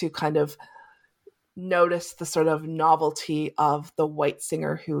going to kind of notice the sort of novelty of the white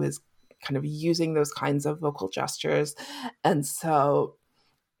singer who is kind of using those kinds of vocal gestures. And so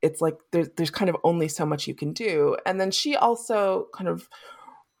it's like there's kind of only so much you can do. And then she also kind of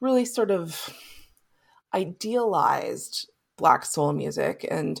really sort of idealized Black soul music.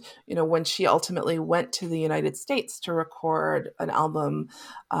 And, you know, when she ultimately went to the United States to record an album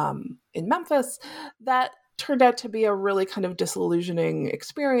in Memphis, that turned out to be a really kind of disillusioning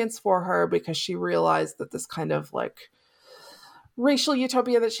experience for her, because she realized that this kind of like racial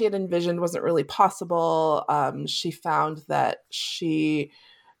utopia that she had envisioned wasn't really possible. She found that she,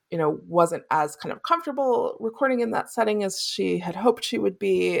 you know, wasn't as kind of comfortable recording in that setting as she had hoped she would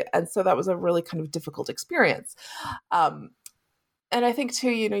be. And so that was a really kind of difficult experience. And I think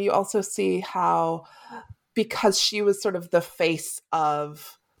too, you know, you also see how, because she was sort of the face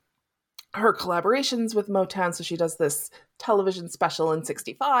of her collaborations with Motown, so she does this television special in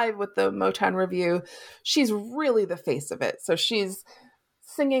 '65 with the Motown Revue, she's really the face of it. So she's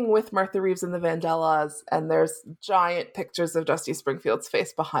singing with Martha Reeves and the Vandellas, and there's giant pictures of Dusty Springfield's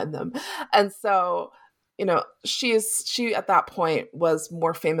face behind them. And so, you know, she at that point was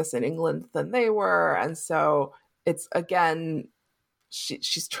more famous in England than they were. And so it's, again,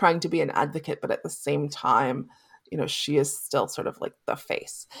 she's trying to be an advocate, but at the same time, you know, she is still sort of like the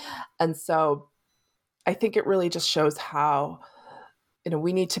face. And so I think it really just shows how, you know,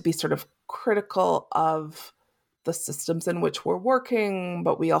 we need to be sort of critical of the systems in which we're working,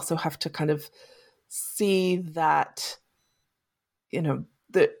 but we also have to kind of see that, you know,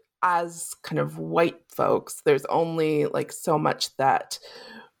 that as kind of white folks, there's only like so much that,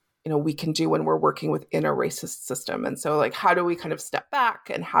 you know, we can do when we're working within a racist system. And so, like, how do we kind of step back,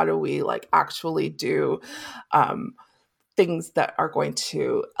 and how do we like actually do things that are going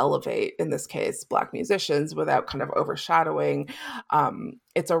to elevate, in this case, Black musicians, without kind of overshadowing?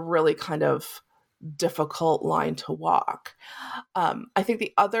 It's a really kind of difficult line to walk. I think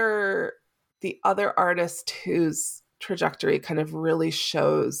the other artist whose trajectory kind of really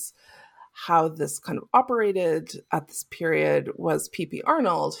shows how this kind of operated at this period was P.P.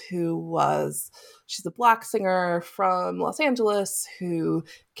 Arnold, she's a Black singer from Los Angeles who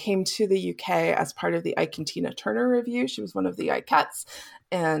came to the UK as part of the Ike and Tina Turner Revue. She was one of the Ikettes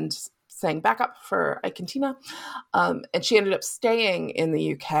and sang backup for Ike and Tina. And she ended up staying in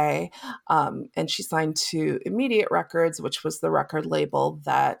the UK, and she signed to Immediate Records, which was the record label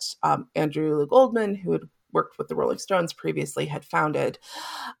that Andrew Loog Oldham, who had worked with the Rolling Stones previously, had founded.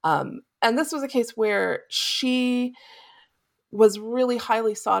 And this was a case where she was really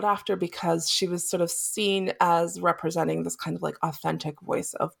highly sought after because she was sort of seen as representing this kind of like authentic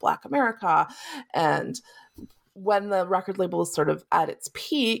voice of Black America. And when the record label was sort of at its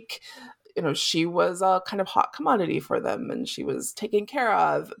peak, you know, she was a kind of hot commodity for them and she was taken care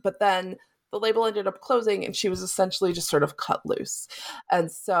of. But then the label ended up closing and she was essentially just sort of cut loose.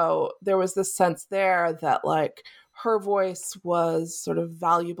 And so there was this sense there that like her voice was sort of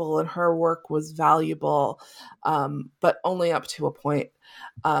valuable and her work was valuable, but only up to a point.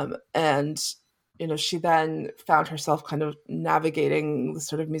 And, you know, she then found herself kind of navigating the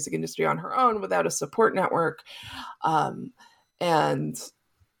sort of music industry on her own without a support network. And,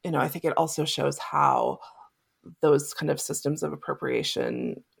 you know, I think it also shows how those kind of systems of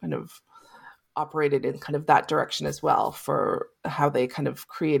appropriation kind of operated in kind of that direction as well, for how they kind of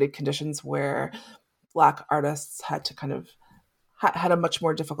created conditions where Black artists had to kind of had a much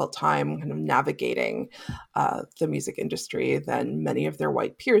more difficult time kind of navigating the music industry than many of their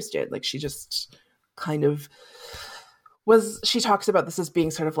white peers did. Like she just kind of she talks about this as being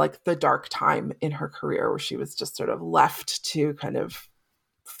sort of like the dark time in her career where she was just sort of left to kind of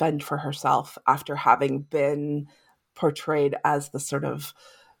fend for herself after having been portrayed as the sort of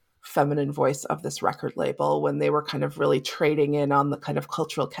feminine voice of this record label, when they were kind of really trading in on the kind of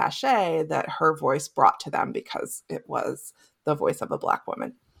cultural cachet that her voice brought to them because it was the voice of a Black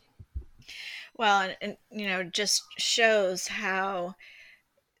woman. Well, and you know, just shows how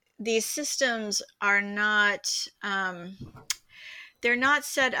these systems are not, they're not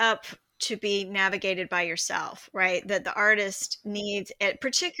set up to be navigated by yourself, right? That the artist needs it,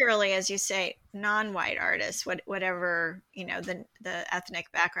 particularly, as you say, non-white artists, whatever, the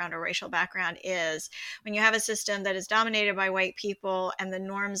ethnic background or racial background is. When you have a system that is dominated by white people and the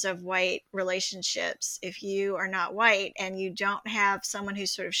norms of white relationships, if you are not white and you don't have someone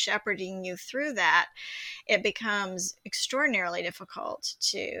who's sort of shepherding you through that, it becomes extraordinarily difficult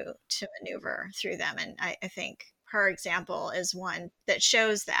to maneuver through them. And I think her example is one that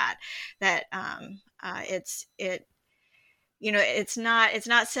shows that it's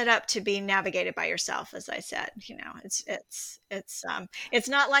not set up to be navigated by yourself. As I said, it's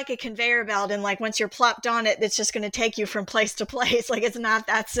not like a conveyor belt, and like once you're plopped on it, it's just going to take you from place to place. Like, it's not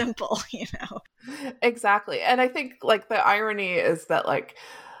that simple. Exactly. And I think like the irony is that like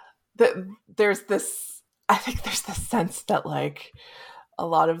there's this sense that like a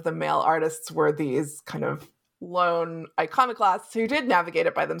lot of the male artists were these kind of lone iconoclasts who did navigate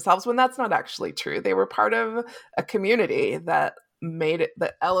it by themselves, when that's not actually true. They were part of a community that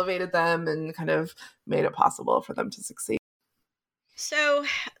elevated them and kind of made it possible for them to succeed. So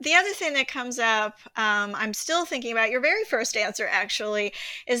the other thing that comes up, I'm still thinking about your very first answer, actually,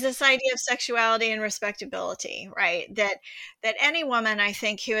 is this idea of sexuality and respectability, right? That any woman, I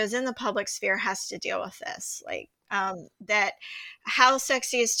think, who is in the public sphere has to deal with this. Like, that how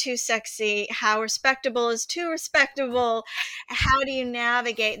sexy is too sexy, how respectable is too respectable. How do you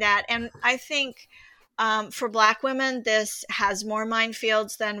navigate that? And I think for Black women, this has more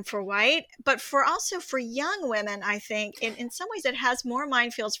minefields than for white, but also for young women, I think in some ways it has more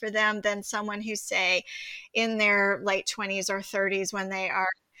minefields for them than someone who's, say, in their late 20s or 30s, when they are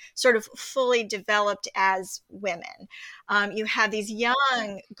sort of fully developed as women. You have these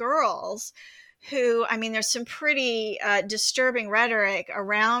young girls who, I mean, there's some pretty disturbing rhetoric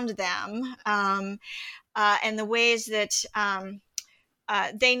around them, and the ways that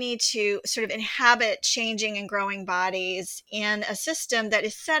they need to sort of inhabit changing and growing bodies in a system that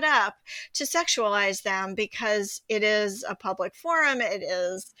is set up to sexualize them, because it is a public forum, it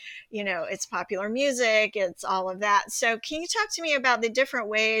is, it's popular music, it's all of that. So can you talk to me about the different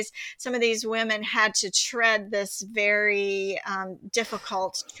ways some of these women had to tread this very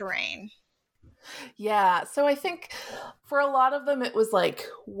difficult terrain? Yeah. So I think for a lot of them, it was like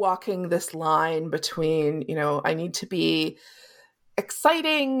walking this line between, I need to be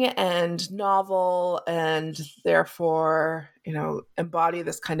exciting and novel and therefore, embody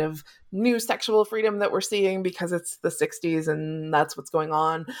this kind of new sexual freedom that we're seeing because it's the 60s and that's what's going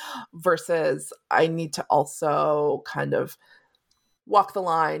on, versus I need to also kind of walk the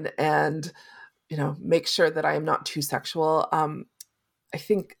line and, make sure that I am not too sexual. I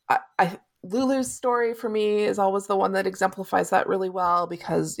think Lulu's story for me is always the one that exemplifies that really well,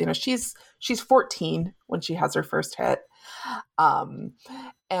 because, she's 14 when she has her first hit. And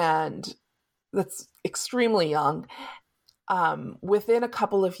that's extremely young. Within a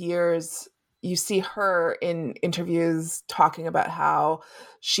couple of years, you see her in interviews talking about how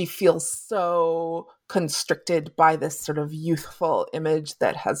she feels so constricted by this sort of youthful image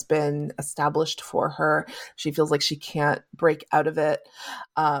that has been established for her. She feels like she can't break out of it.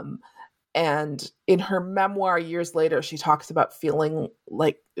 And in her memoir years later, she talks about feeling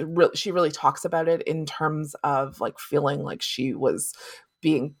like she really talks about it in terms of like feeling like she was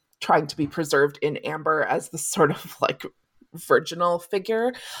trying to be preserved in amber as this sort of like virginal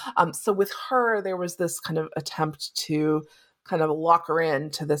figure. So with her, there was this kind of attempt to kind of lock her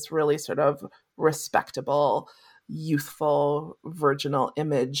into this really sort of respectable, youthful, virginal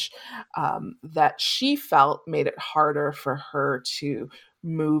image that she felt made it harder for her to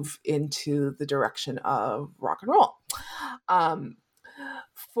move into the direction of rock and roll.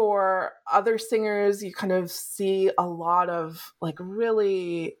 For other singers, you kind of see a lot of like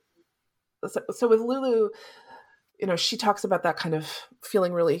really, so with Lulu, she talks about that kind of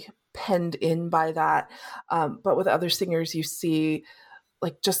feeling really penned in by that. But with other singers, you see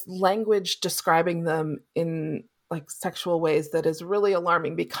like just language describing them in like sexual ways that is really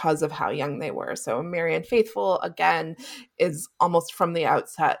alarming because of how young they were. So Marianne Faithfull, again, is almost from the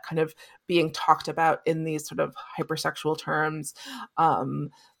outset kind of being talked about in these sort of hypersexual terms.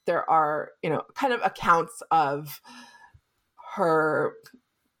 There are, kind of accounts of her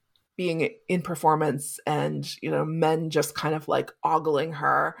being in performance and, men just kind of like ogling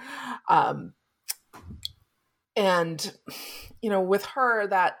her. And, with her,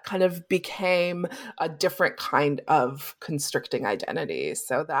 that kind of became a different kind of constricting identity.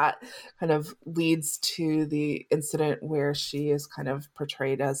 So that kind of leads to the incident where she is kind of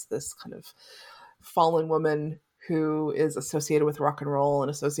portrayed as this kind of fallen woman who is associated with rock and roll and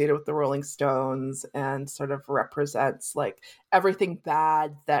associated with the Rolling Stones and sort of represents like everything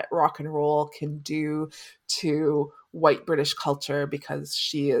bad that rock and roll can do to white British culture, because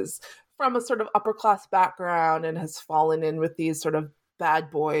she is from a sort of upper class background and has fallen in with these sort of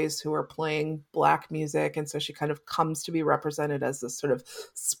bad boys who are playing Black music. And so she kind of comes to be represented as this sort of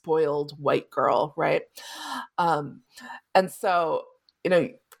spoiled white girl, right? And so,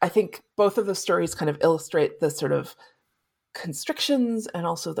 I think both of the stories kind of illustrate the sort of constrictions and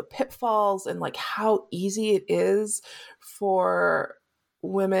also the pitfalls and like how easy it is for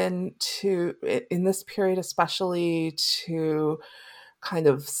women to, in this period especially, to kind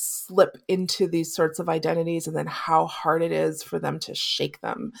of slip into these sorts of identities, and then how hard it is for them to shake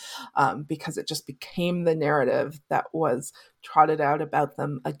them, because it just became the narrative that was trotted out about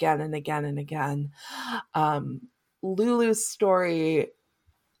them again and again and again. Lulu's story,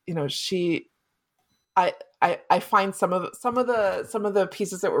 I find some of the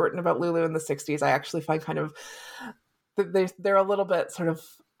pieces that were written about Lulu in the 60s, I actually find kind of, they're a little bit sort of,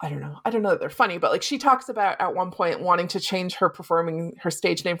 I don't know that they're funny, but like she talks about at one point wanting to change her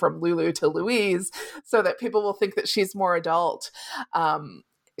stage name from Lulu to Louise so that people will think that she's more adult.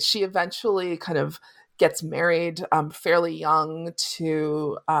 She eventually kind of gets married fairly young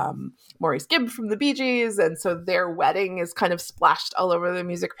to Maurice Gibb from the Bee Gees. And so their wedding is kind of splashed all over the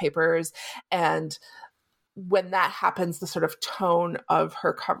music papers. And when that happens, the sort of tone of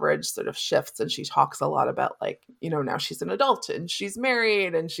her coverage sort of shifts, and she talks a lot about like, now she's an adult and she's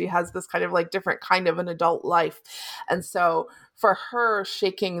married and she has this kind of like different kind of an adult life. And so for her,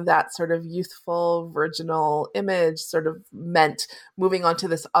 shaking that sort of youthful, virginal image sort of meant moving on to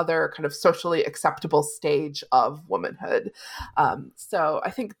this other kind of socially acceptable stage of womanhood. So I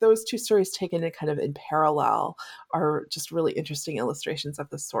think those two stories taken in parallel are just really interesting illustrations of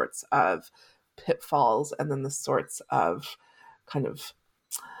the sorts of pitfalls and then the sorts of kind of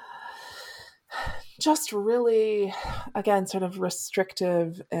just really, again, sort of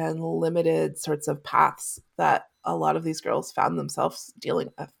restrictive and limited sorts of paths that a lot of these girls found themselves dealing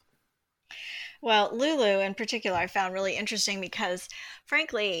with. Well, Lulu in particular, I found really interesting because,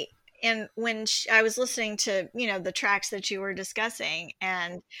 frankly, when I was listening to, the tracks that you were discussing,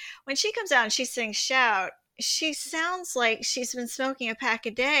 and when she comes out and she sings Shout, she sounds like she's been smoking a pack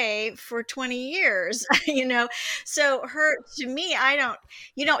a day for 20 years, So to me,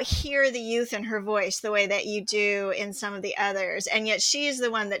 you don't hear the youth in her voice the way that you do in some of the others. And yet she's the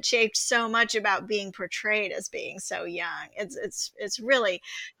one that shaped so much about being portrayed as being so young. It's really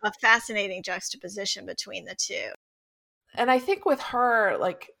a fascinating juxtaposition between the two. And I think with her,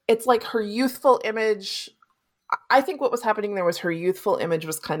 like, it's like her youthful image, I think what was happening there was her youthful image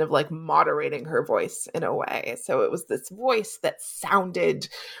was kind of like moderating her voice in a way. So it was this voice that sounded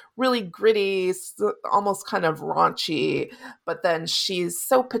really gritty, almost kind of raunchy, but then she's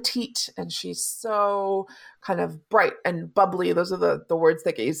so petite and she's so kind of bright and bubbly. Those are the words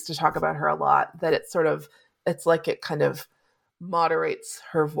that get used to talk about her a lot, that it's like it kind of moderates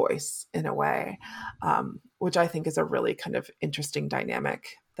her voice in a way, which I think is a really kind of interesting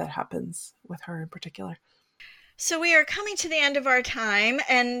dynamic that happens with her in particular. So we are coming to the end of our time,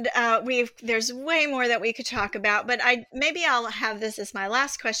 and there's way more that we could talk about, but maybe I'll have this as my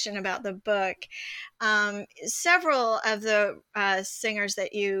last question about the book. Several of the singers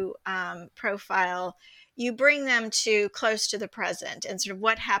that you profile, you bring them to close to the present and sort of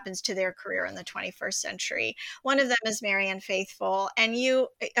what happens to their career in the 21st century. One of them is Marianne Faithfull, and you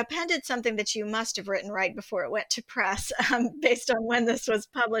appended something that you must have written right before it went to press, based on when this was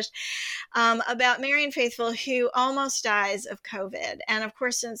published, about Marianne Faithfull, who almost dies of COVID. And of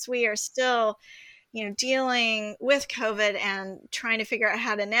course, since we are still dealing with COVID and trying to figure out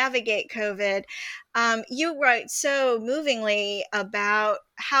how to navigate COVID, you wrote so movingly about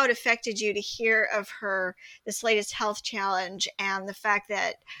how it affected you to hear of this latest health challenge, and the fact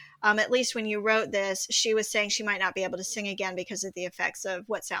that at least when you wrote this, she was saying she might not be able to sing again because of the effects of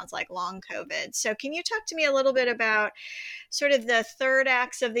what sounds like long COVID. So can you talk to me a little bit about sort of the third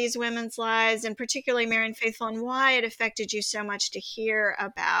acts of these women's lives, and particularly Marianne Faithfull, and why it affected you so much to hear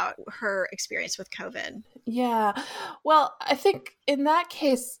about her experience with COVID? Yeah. Well, I think in that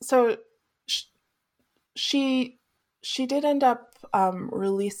case, so she did end up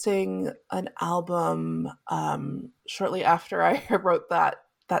releasing an album shortly after I wrote that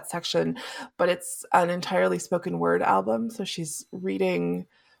section, but it's an entirely spoken word album. So she's reading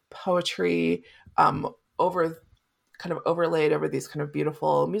poetry overlaid over these kind of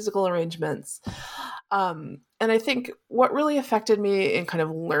beautiful musical arrangements. And I think what really affected me in kind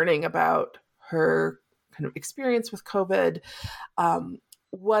of learning about her kind of experience with COVID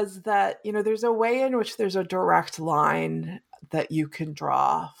was that, there's a way in which there's a direct line that you can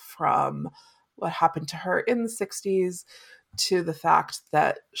draw from what happened to her in the 60s to the fact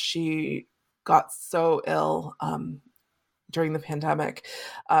that she got so ill during the pandemic,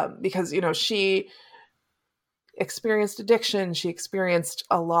 because, she experienced addiction. She experienced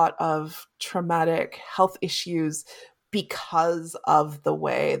a lot of traumatic health issues because of the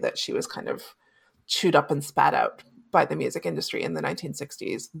way that she was kind of chewed up and spat out by the music industry in the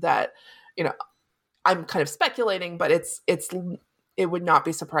 1960s. That, I'm kind of speculating, but it would not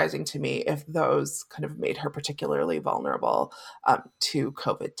be surprising to me if those kind of made her particularly vulnerable to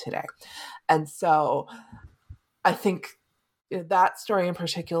COVID today. And so I think that story in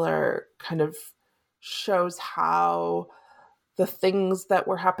particular kind of shows how the things that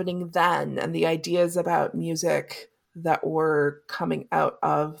were happening then and the ideas about music that were coming out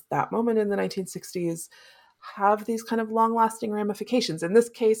of that moment in the 1960s have these kind of long-lasting ramifications. In this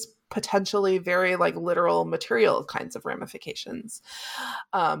case, potentially very literal material kinds of ramifications.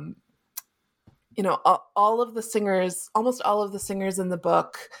 All of the singers, almost all of the singers in the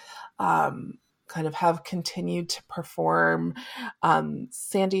book, kind of have continued to perform.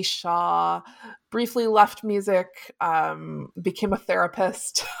 Sandy Shaw briefly left music, became a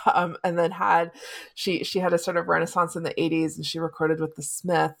therapist, and then she had a sort of renaissance in the 80s, and she recorded with the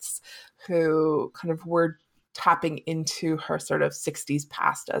Smiths, who kind of were tapping into her sort of 60s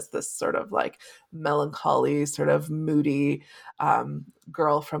past as this sort of melancholy, sort of moody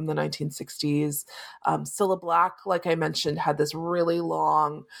girl from the 1960s. Cilla Black, like I mentioned, had this really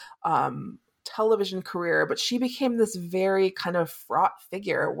long television career, but she became this very kind of fraught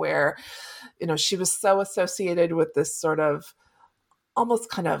figure where, she was so associated with this sort of almost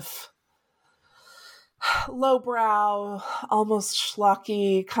kind of lowbrow, almost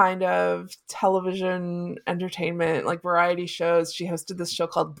schlocky kind of television entertainment, variety shows. She hosted this show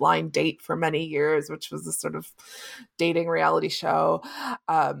called Blind Date for many years, which was this sort of dating reality show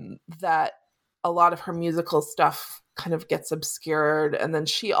that a lot of her musical stuff kind of gets obscured. And then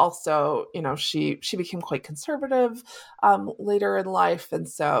she also, she became quite conservative later in life. And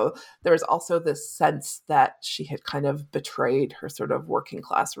so there's also this sense that she had kind of betrayed her sort of working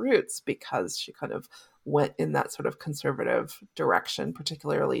class roots because she kind of went in that sort of conservative direction,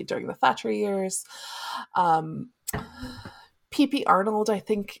 particularly during the Thatcher years. P.P. Arnold, I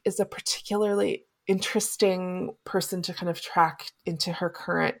think, is a particularly interesting person to kind of track into her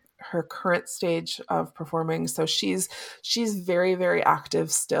current stage of performing. So she's very, very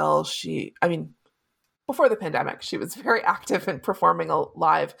active still. Before the pandemic, she was very active in performing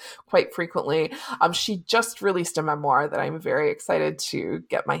live quite frequently. She just released a memoir that I'm very excited to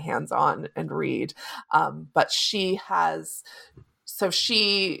get my hands on and read. But she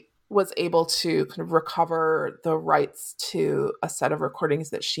was able to kind of recover the rights to a set of recordings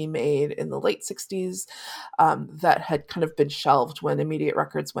that she made in the late 60s that had kind of been shelved when Immediate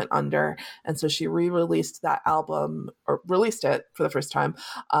Records went under. And so she re-released that album, or released it for the first time.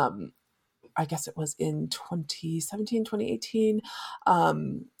 I guess it was in 2017, 2018.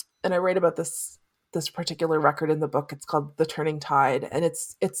 And I write about this particular record in the book. It's called The Turning Tide. And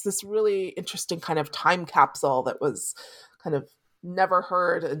it's this really interesting kind of time capsule that was kind of never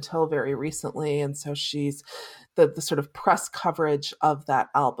heard until very recently. And so she's the sort of press coverage of that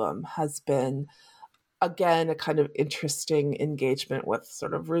album has been, again, a kind of interesting engagement with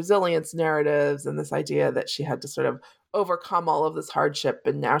sort of resilience narratives and this idea that she had to sort of overcome all of this hardship.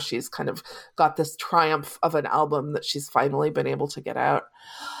 And now she's kind of got this triumph of an album that she's finally been able to get out.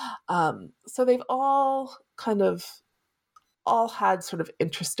 So they've all had sort of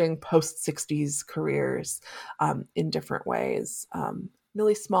interesting post-60s careers in different ways.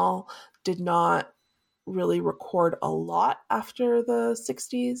 Millie Small did not really record a lot after the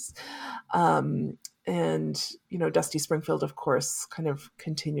 60s. And, Dusty Springfield, of course, kind of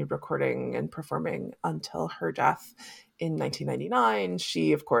continued recording and performing until her death in 1999.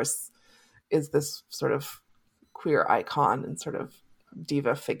 She, of course, is this sort of queer icon and sort of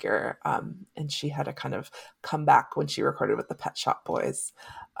diva figure. And she had a kind of comeback when she recorded with the Pet Shop Boys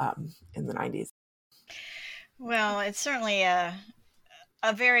in the 90s. Well, it's certainly a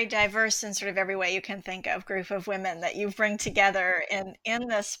very diverse and sort of every way you can think of group of women that you bring together in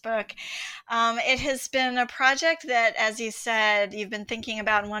this book. It has been a project that, as you said, you've been thinking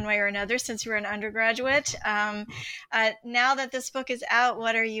about in one way or another since you were an undergraduate. Now that this book is out,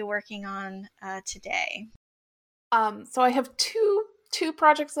 what are you working on today? So I have two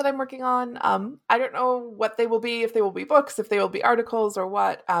projects that I'm working on. I don't know what they will be, if they will be books, if they will be articles or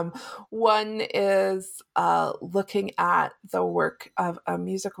what. One is looking at the work of a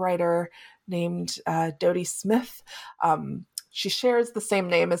music writer named Dodie Smith. She shares the same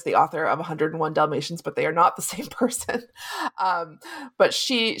name as the author of 101 Dalmatians, but they are not the same person. But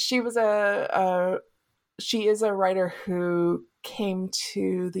she is a writer who came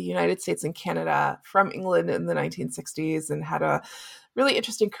to the United States and Canada from England in the 1960s and had a really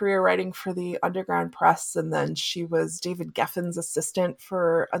interesting career writing for the Underground Press. And then she was David Geffen's assistant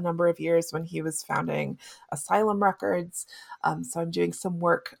for a number of years when he was founding Asylum Records. So I'm doing some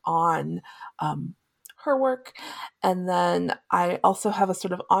work on her work. And then I also have a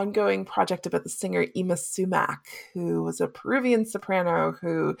sort of ongoing project about the singer Yma Sumac, who was a Peruvian soprano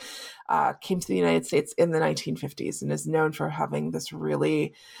who came to the United States in the 1950s and is known for having this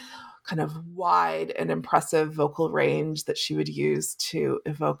really kind of wide and impressive vocal range that she would use to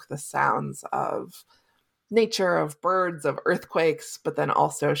evoke the sounds of nature, of birds, of earthquakes. But then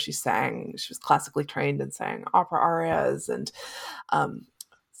also she was classically trained and sang opera arias. And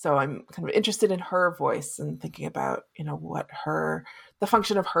so I'm kind of interested in her voice and thinking about, what the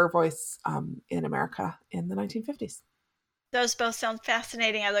function of her voice in America in the 1950s. Those both sound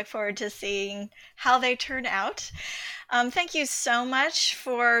fascinating. I look forward to seeing how they turn out. Thank you so much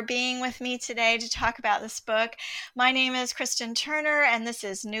for being with me today to talk about this book. My name is Kristen Turner, and this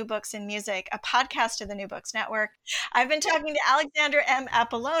is New Books in Music, a podcast of the New Books Network. I've been talking to Alexandra M.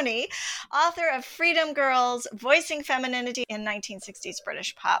 Apolloni, author of Freedom Girls, Voicing Femininity in 1960s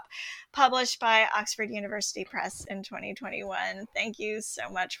British Pop, published by Oxford University Press in 2021. Thank you so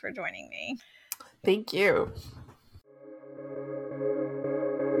much for joining me. Thank you.